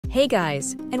Hey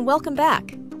guys, and welcome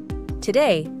back!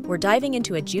 Today, we're diving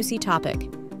into a juicy topic,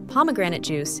 pomegranate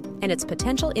juice and its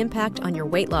potential impact on your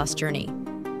weight loss journey.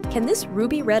 Can this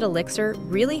ruby red elixir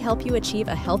really help you achieve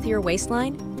a healthier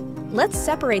waistline? Let's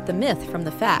separate the myth from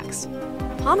the facts.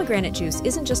 Pomegranate juice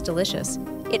isn't just delicious,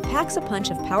 it packs a punch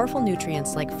of powerful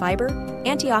nutrients like fiber,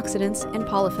 antioxidants, and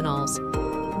polyphenols.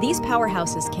 These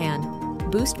powerhouses can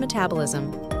boost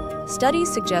metabolism.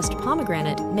 Studies suggest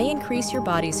pomegranate may increase your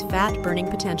body's fat-burning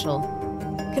potential.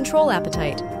 Control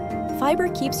appetite. Fiber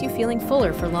keeps you feeling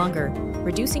fuller for longer,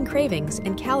 reducing cravings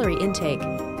and calorie intake.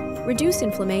 Reduce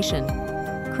inflammation.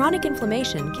 Chronic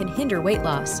inflammation can hinder weight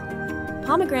loss.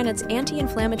 Pomegranate's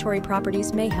anti-inflammatory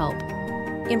properties may help.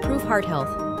 Improve heart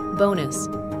health. Bonus.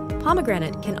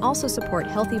 Pomegranate can also support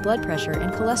healthy blood pressure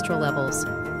and cholesterol levels.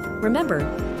 Remember,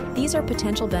 these are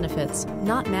potential benefits,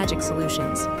 not magic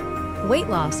solutions. Weight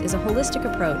loss is a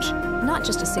holistic approach, not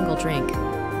just a single drink.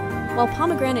 While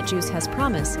pomegranate juice has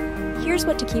promise, here's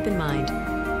what to keep in mind.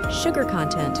 Sugar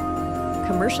content.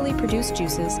 Commercially produced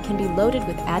juices can be loaded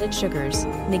with added sugars,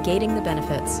 negating the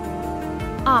benefits.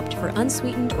 Opt for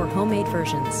unsweetened or homemade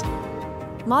versions.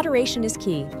 Moderation is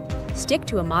key. Stick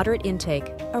to a moderate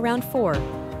intake, around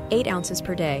 4-8 ounces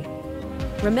per day.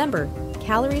 Remember,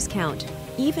 calories count,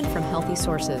 even from healthy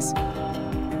sources.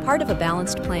 Part of a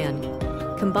balanced plan.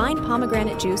 Combine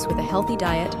pomegranate juice with a healthy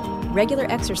diet, regular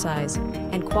exercise,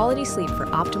 and quality sleep for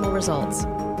optimal results.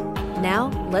 Now,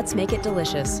 let's make it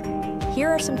delicious. Here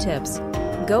are some tips.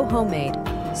 Go homemade.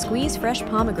 Squeeze fresh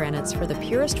pomegranates for the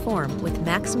purest form with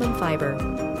maximum fiber.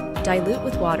 Dilute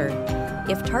with water.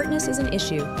 If tartness is an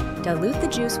issue, dilute the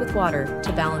juice with water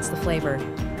to balance the flavor.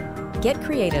 Get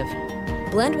creative.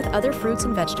 Blend with other fruits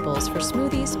and vegetables for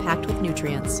smoothies packed with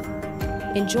nutrients.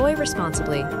 Enjoy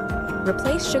responsibly.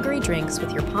 Replace sugary drinks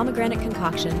with your pomegranate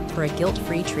concoction for a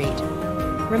guilt-free treat.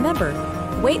 Remember,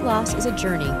 weight loss is a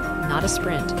journey, not a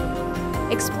sprint.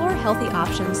 Explore healthy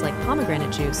options like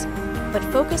pomegranate juice, but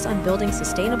focus on building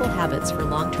sustainable habits for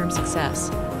long-term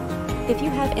success. If you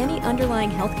have any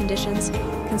underlying health conditions,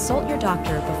 consult your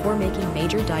doctor before making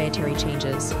major dietary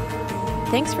changes.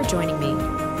 Thanks for joining me.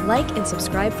 Like and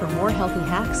subscribe for more healthy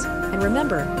hacks, and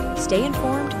remember, stay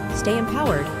informed, stay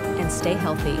empowered, and stay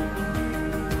healthy.